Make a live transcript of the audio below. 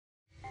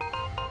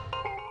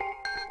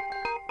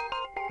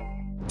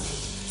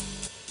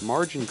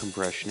Margin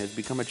compression has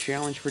become a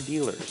challenge for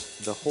dealers.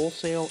 The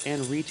wholesale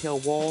and retail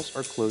walls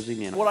are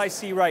closing in. What I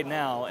see right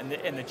now,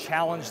 and the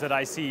challenge that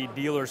I see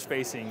dealers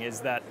facing, is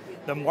that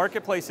the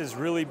marketplace has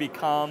really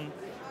become,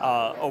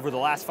 over the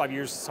last 5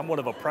 years, somewhat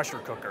of a pressure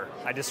cooker.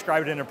 I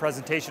described it in a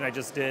presentation I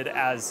just did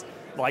as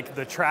like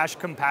the trash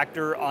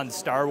compactor on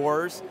Star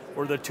Wars,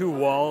 where the two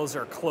walls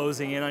are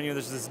closing in on you.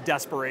 There's this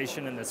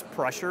desperation and this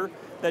pressure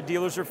that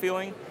dealers are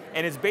feeling.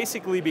 And it's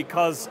basically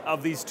because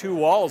of these two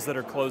walls that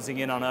are closing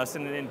in on us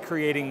and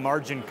creating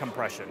margin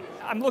compression.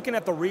 I'm looking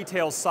at the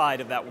retail side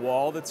of that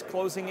wall that's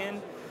closing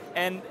in,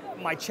 and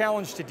my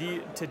challenge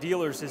to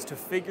dealers is to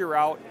figure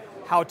out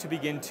how to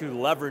begin to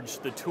leverage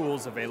the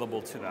tools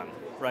available to them,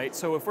 right?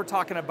 So if we're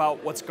talking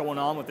about what's going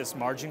on with this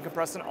margin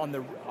compression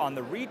on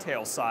the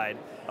retail side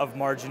of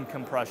margin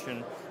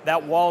compression,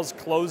 that wall's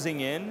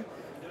closing in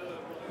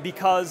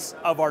because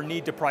of our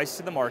need to price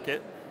to the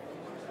market,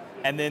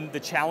 and then the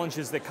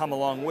challenges that come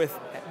along with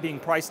being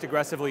priced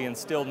aggressively and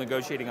still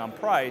negotiating on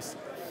price.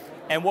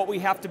 And what we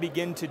have to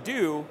begin to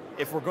do,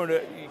 if we're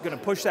going to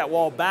push that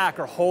wall back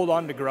or hold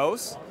on to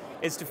gross,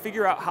 is to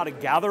figure out how to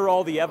gather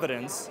all the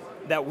evidence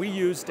that we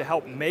use to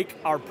help make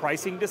our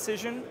pricing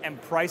decision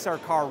and price our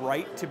car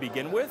right to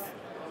begin with,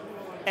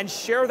 and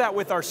share that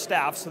with our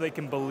staff so they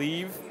can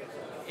believe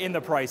in the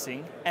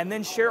pricing, and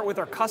then share it with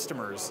our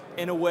customers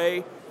in a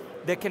way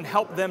that can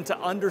help them to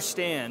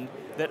understand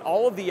that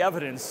all of the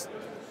evidence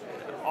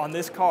on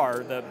this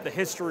car, the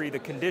history, the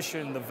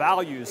condition, the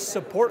values,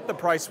 support the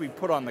price we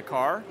put on the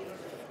car.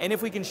 And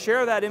if we can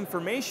share that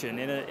information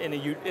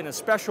in a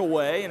special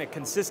way, in a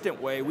consistent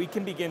way, we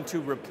can begin to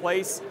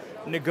replace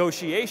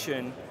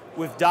negotiation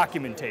with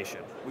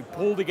documentation. We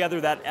pull together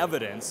that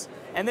evidence,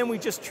 and then we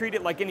just treat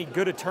it like any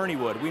good attorney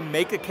would. We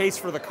make a case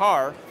for the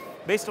car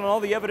based on all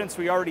the evidence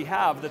we already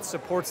have that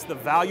supports the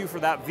value for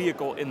that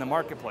vehicle in the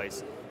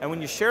marketplace. And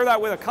when you share that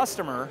with a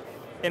customer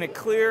in a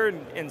clear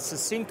and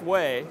succinct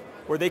way,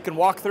 where they can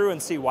walk through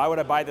and see, why would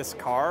I buy this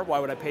car? Why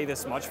would I pay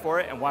this much for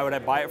it? And why would I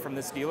buy it from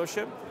this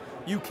dealership?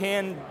 You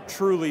can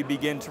truly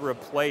begin to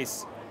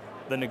replace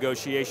the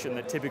negotiation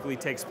that typically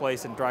takes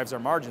place and drives our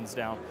margins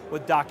down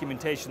with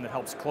documentation that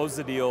helps close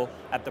the deal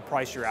at the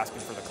price you're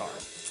asking for the car.